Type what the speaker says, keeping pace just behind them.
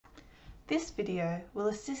This video will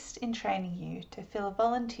assist in training you to fill a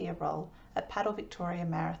volunteer role at Paddle Victoria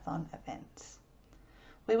Marathon events.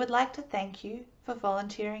 We would like to thank you for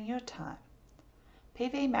volunteering your time.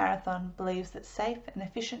 PV Marathon believes that safe and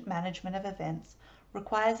efficient management of events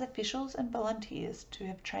requires officials and volunteers to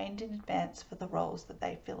have trained in advance for the roles that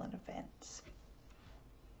they fill in events.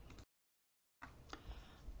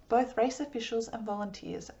 Both race officials and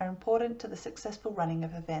volunteers are important to the successful running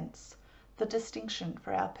of events. The distinction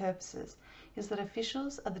for our purposes is that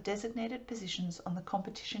officials are the designated positions on the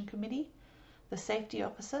competition committee, the safety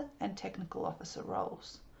officer and technical officer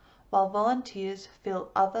roles, while volunteers fill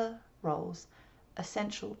other roles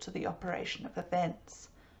essential to the operation of events.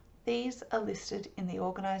 These are listed in the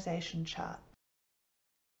organisation chart.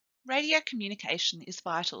 Radio communication is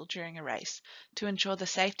vital during a race to ensure the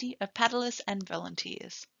safety of paddlers and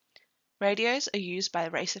volunteers. Radios are used by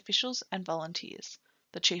race officials and volunteers,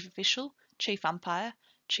 the chief official, chief umpire,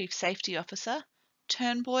 chief safety officer,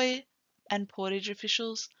 turnbuoy and portage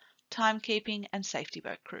officials, timekeeping and safety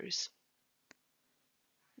boat crews.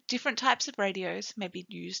 Different types of radios may be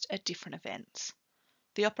used at different events.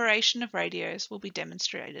 The operation of radios will be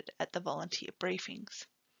demonstrated at the volunteer briefings.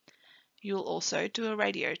 You will also do a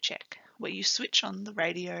radio check, where you switch on the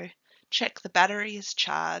radio, check the battery is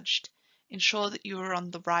charged, ensure that you are on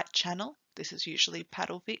the right channel, this is usually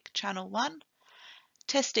Paddlevic Channel 1,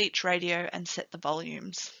 test each radio and set the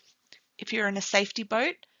volumes. If you're in a safety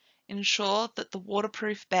boat, ensure that the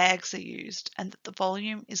waterproof bags are used and that the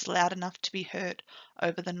volume is loud enough to be heard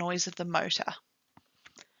over the noise of the motor.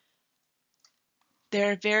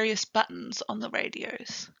 There are various buttons on the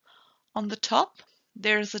radios. On the top,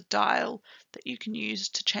 there is a dial that you can use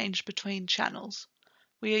to change between channels.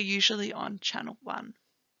 We are usually on channel 1.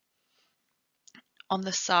 On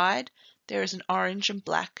the side, there is an orange and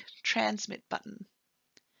black transmit button.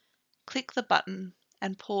 Click the button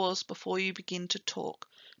and pause before you begin to talk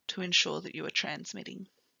to ensure that you are transmitting.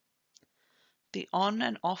 The on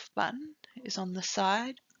and off button is on the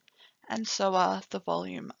side, and so are the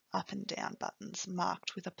volume up and down buttons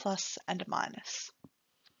marked with a plus and a minus.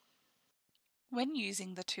 When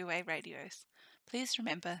using the two-way radios, please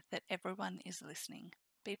remember that everyone is listening.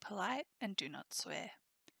 Be polite and do not swear.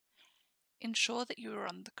 Ensure that you are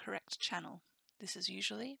on the correct channel. This is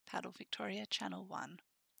usually Paddle Victoria Channel 1.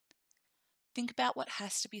 Think about what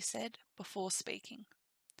has to be said before speaking.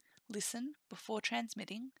 Listen before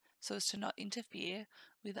transmitting so as to not interfere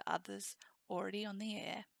with others already on the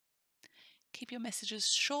air. Keep your messages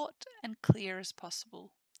short and clear as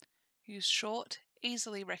possible. Use short,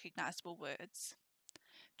 easily recognisable words.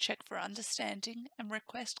 Check for understanding and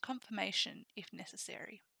request confirmation if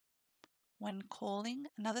necessary. When calling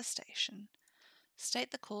another station,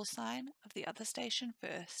 state the call sign of the other station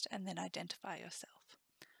first and then identify yourself.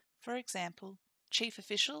 For example, Chief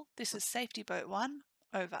Official, this is Safety Boat 1,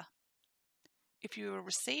 over. If you are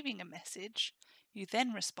receiving a message, you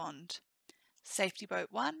then respond, Safety Boat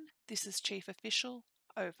 1, this is Chief Official,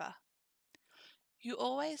 over. You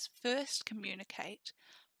always first communicate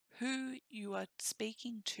who you are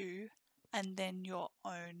speaking to and then your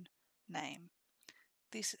own name.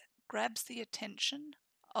 This grabs the attention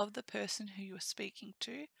of the person who you are speaking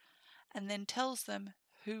to and then tells them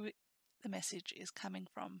who the message is coming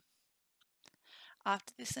from.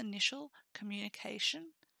 After this initial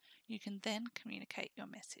communication, you can then communicate your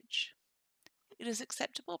message. It is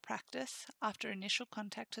acceptable practice after initial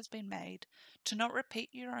contact has been made to not repeat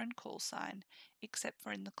your own call sign except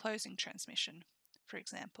for in the closing transmission. For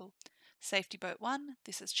example, Safety Boat 1,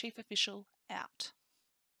 this is Chief Official, out.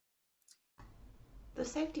 The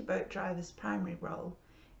safety boat driver's primary role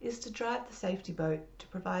is to drive the safety boat to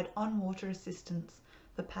provide on-water assistance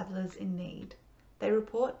for paddlers in need. They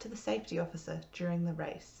report to the safety officer during the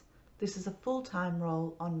race. This is a full-time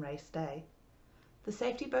role on race day. The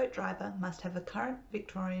safety boat driver must have a current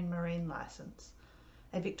Victorian Marine licence.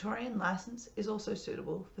 A Victorian licence is also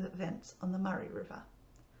suitable for events on the Murray River.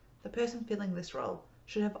 The person filling this role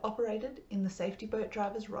should have operated in the safety boat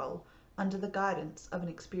driver's role under the guidance of an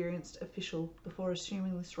experienced official before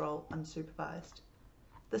assuming this role unsupervised.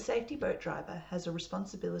 The safety boat driver has a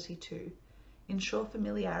responsibility to ensure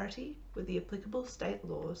familiarity with the applicable state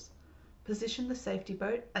laws, position the safety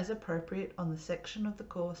boat as appropriate on the section of the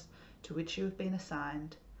course to which you have been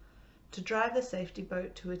assigned, to drive the safety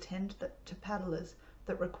boat to attend to paddlers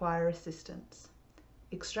that require assistance,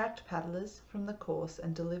 extract paddlers from the course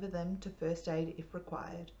and deliver them to first aid if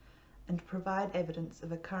required, and provide evidence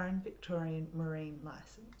of a current Victorian Marine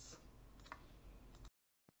licence.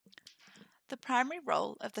 The primary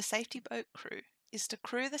role of the safety boat crew is to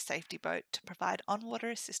crew the safety boat to provide on-water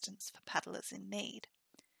assistance for paddlers in need.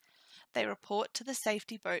 They report to the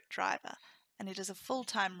safety boat driver, and it is a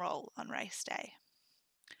full-time role on race day.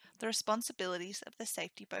 The responsibilities of the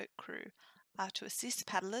safety boat crew are to assist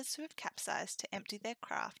paddlers who have capsized to empty their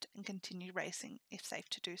craft and continue racing if safe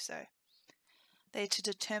to do so. They are to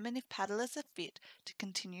determine if paddlers are fit to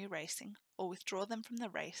continue racing or withdraw them from the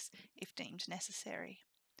race if deemed necessary.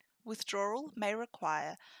 Withdrawal may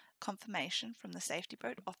require confirmation from the safety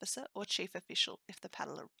boat officer or chief official if the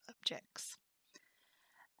paddler objects,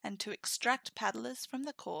 and to extract paddlers from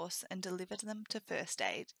the course and deliver them to first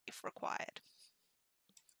aid if required.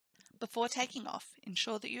 Before taking off,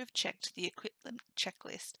 ensure that you have checked the equipment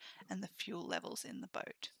checklist and the fuel levels in the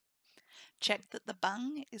boat. Check that the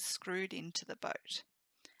bung is screwed into the boat,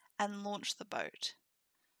 and launch the boat.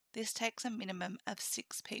 This takes a minimum of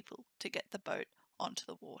 6 people to get the boat onto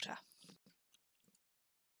the water.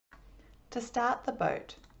 To start the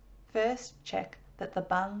boat, first check that the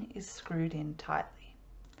bung is screwed in tightly.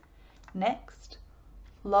 Next,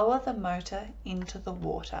 lower the motor into the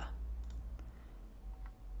water.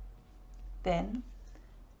 Then,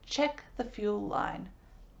 check the fuel line.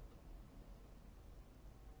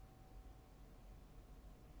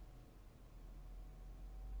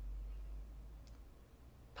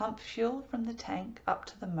 Pump fuel from the tank up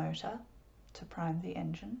to the motor to prime the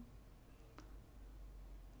engine.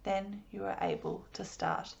 Then you are able to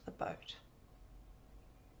start the boat.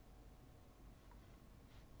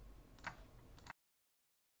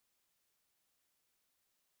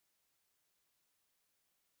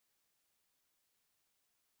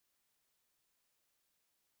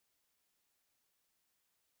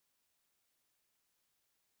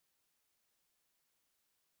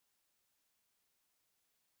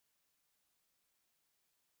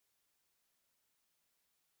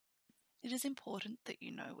 It is important that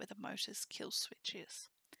you know where the motor's kill switch is.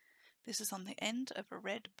 This is on the end of a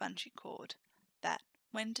red bungee cord that,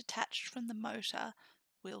 when detached from the motor,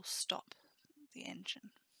 will stop the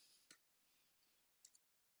engine.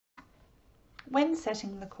 When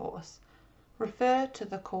setting the course, refer to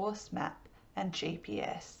the course map and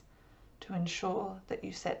GPS to ensure that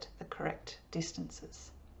you set the correct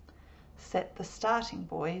distances. Set the starting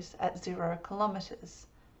buoys at 0 kilometres.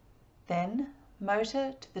 Then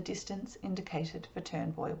motor to the distance indicated for turn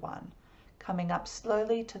buoy 1, coming up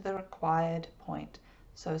slowly to the required point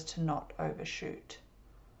so as to not overshoot.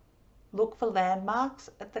 Look for landmarks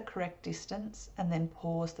at the correct distance and then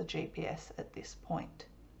pause the GPS at this point.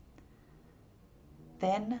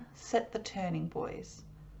 Then set the turning buoys.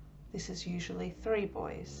 This is usually 3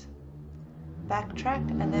 buoys. Backtrack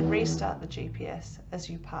and then restart the GPS as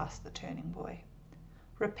you pass the turning buoy.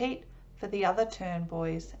 Repeat for the other turn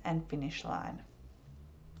buoys and finish line.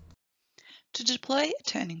 To deploy a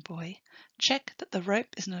turning buoy, check that the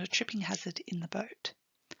rope is not a tripping hazard in the boat.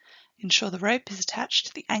 Ensure the rope is attached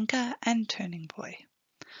to the anchor and turning buoy.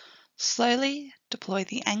 Slowly deploy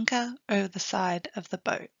the anchor over the side of the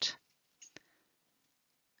boat.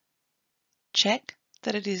 Check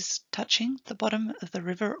that it is touching the bottom of the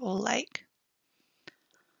river or lake.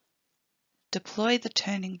 Deploy the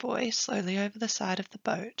turning buoy slowly over the side of the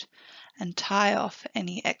boat and tie off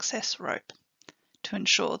any excess rope to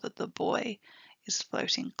ensure that the buoy is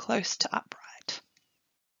floating close to upright.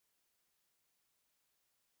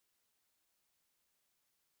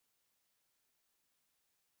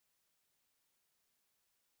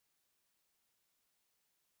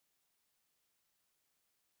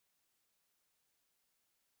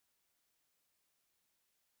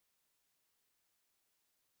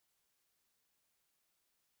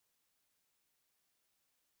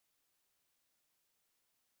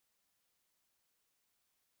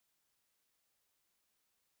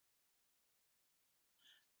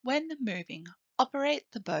 When moving, operate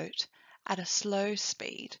the boat at a slow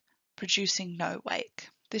speed, producing no wake.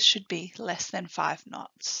 This should be less than 5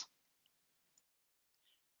 knots.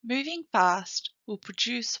 Moving fast will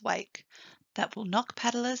produce wake that will knock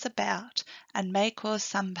paddlers about and may cause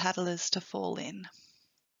some paddlers to fall in.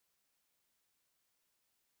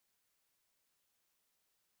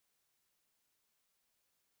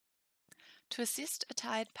 To assist a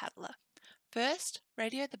tired paddler, first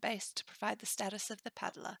radio the base to provide the status of the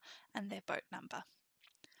paddler and their boat number.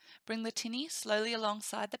 Bring the tinny slowly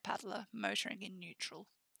alongside the paddler, motoring in neutral.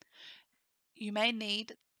 You may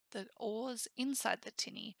need the oars inside the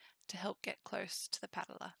tinny to help get close to the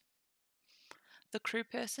paddler. The crew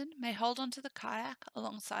person may hold onto the kayak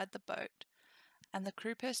alongside the boat, and the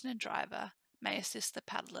crew person and driver may assist the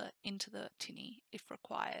paddler into the tinny if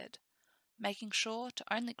required, making sure to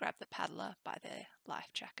only grab the paddler by their life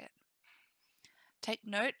jacket. Take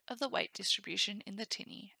note of the weight distribution in the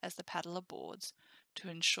tinny as the paddler boards to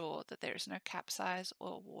ensure that there is no capsize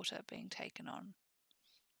or water being taken on.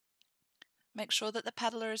 Make sure that the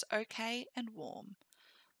paddler is okay and warm.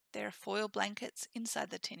 There are foil blankets inside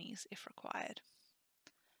the tinnies if required.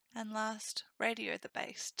 And last, radio the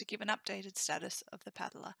base to give an updated status of the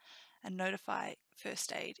paddler and notify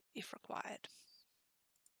first aid if required.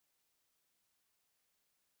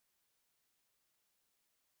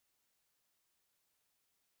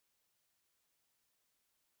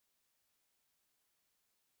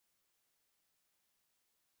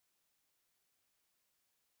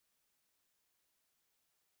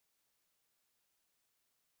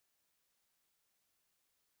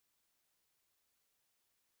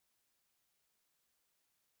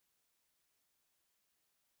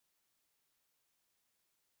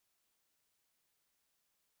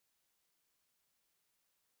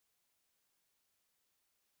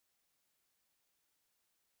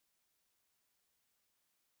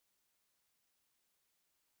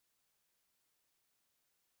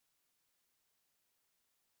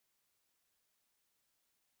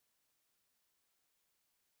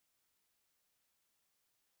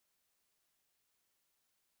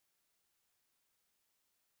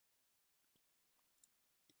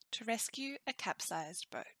 To rescue a capsized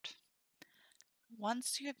boat.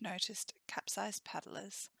 Once you have noticed capsized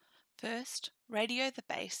paddlers, first radio the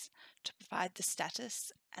base to provide the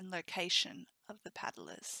status and location of the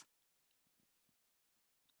paddlers.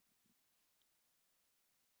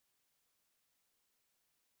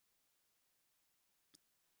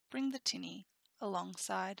 Bring the tinny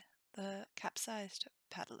alongside the capsized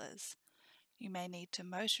paddlers. You may need to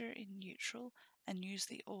motor in neutral and use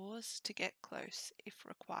the oars to get close if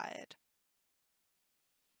required.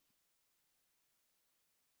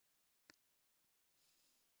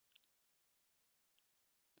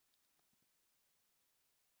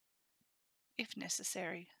 If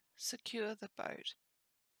necessary, secure the boat.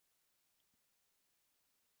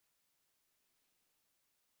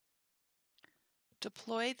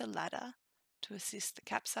 Deploy the ladder to assist the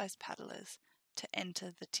capsized paddlers to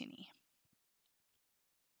enter the tinny.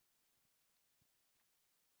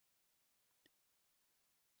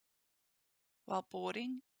 While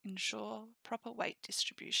boarding, ensure proper weight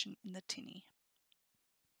distribution in the tinny.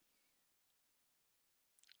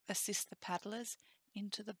 Assist the paddlers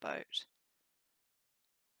into the boat.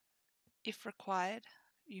 If required,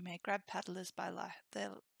 you may grab paddlers by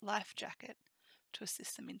their life jacket to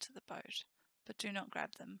assist them into the boat, but do not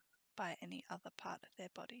grab them by any other part of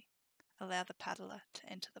their body. Allow the paddler to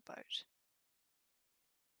enter the boat.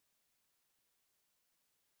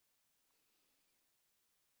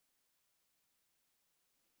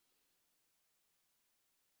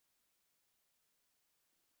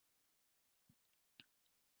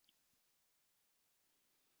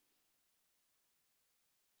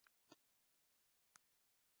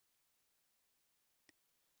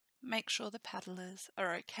 Make sure the paddlers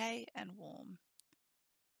are okay and warm.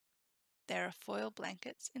 There are foil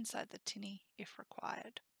blankets inside the tinny if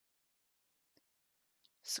required.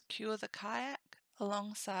 Secure the kayak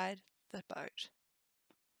alongside the boat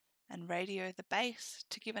and radio the base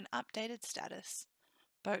to give an updated status,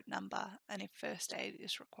 boat number, and if first aid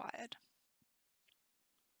is required.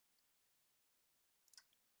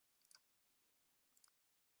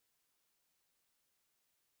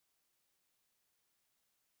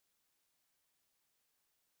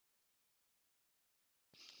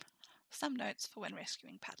 Some notes for when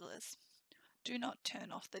rescuing paddlers. Do not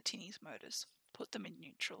turn off the tinny's motors. Put them in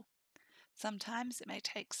neutral. Sometimes it may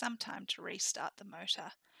take some time to restart the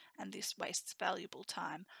motor, and this wastes valuable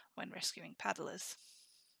time when rescuing paddlers.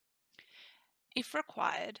 If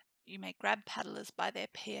required, you may grab paddlers by their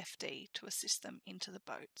PFD to assist them into the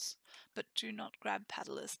boats, but do not grab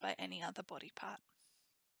paddlers by any other body part.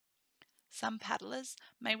 Some paddlers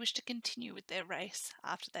may wish to continue with their race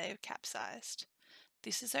after they have capsized.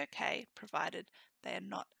 This is okay, provided they are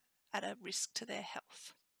not at a risk to their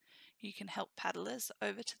health. You can help paddlers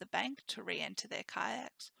over to the bank to re-enter their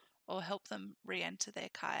kayaks, or help them re-enter their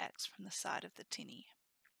kayaks from the side of the tinny.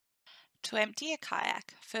 To empty a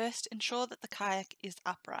kayak, first ensure that the kayak is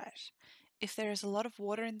upright. If there is a lot of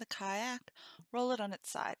water in the kayak, roll it on its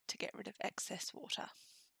side to get rid of excess water.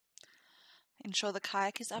 Ensure the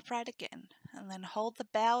kayak is upright again, and then hold the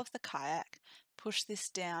bow of the kayak, push this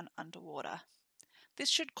down underwater. This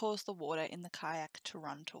should cause the water in the kayak to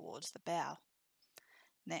run towards the bow.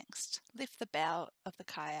 Next, lift the bow of the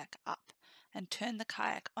kayak up and turn the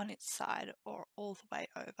kayak on its side or all the way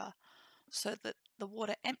over so that the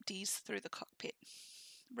water empties through the cockpit.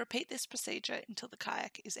 Repeat this procedure until the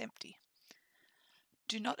kayak is empty.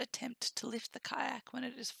 Do not attempt to lift the kayak when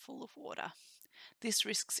it is full of water. This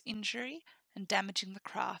risks injury and damaging the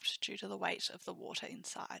craft due to the weight of the water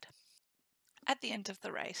inside. At the end of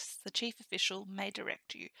the race, the chief official may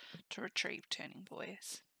direct you to retrieve turning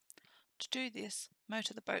buoys. To do this,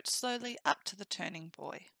 motor the boat slowly up to the turning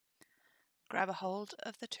buoy. Grab a hold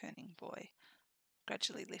of the turning buoy.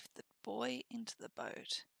 Gradually lift the buoy into the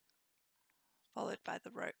boat, followed by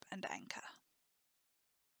the rope and anchor.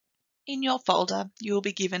 In your folder, you will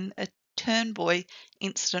be given a turn buoy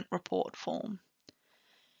incident report form.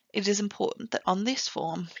 It is important that on this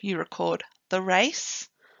form you record the race,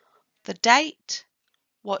 the date,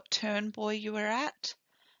 what turn buoy you were at,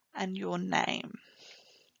 and your name.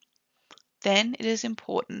 Then it is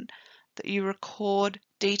important that you record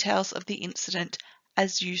details of the incident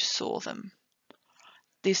as you saw them.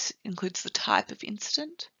 This includes the type of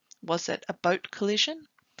incident. Was it a boat collision?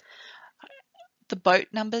 The boat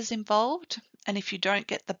numbers involved, and if you don't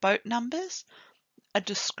get the boat numbers, a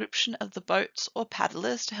description of the boats or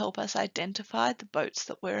paddlers to help us identify the boats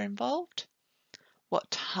that were involved, what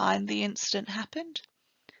time the incident happened,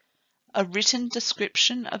 a written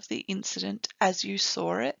description of the incident as you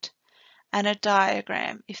saw it, and a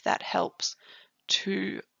diagram if that helps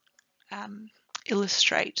to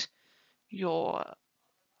illustrate your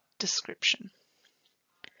description.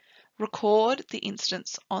 Record the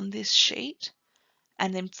incidents on this sheet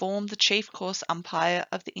and inform the chief course umpire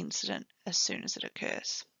of the incident as soon as it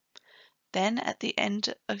occurs. Then, at the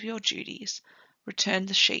end of your duties, return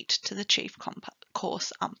the sheet to the chief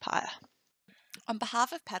course umpire. On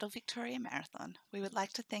behalf of Paddle Victoria Marathon, we would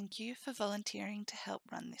like to thank you for volunteering to help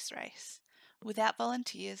run this race. Without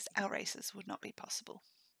volunteers, our races would not be possible.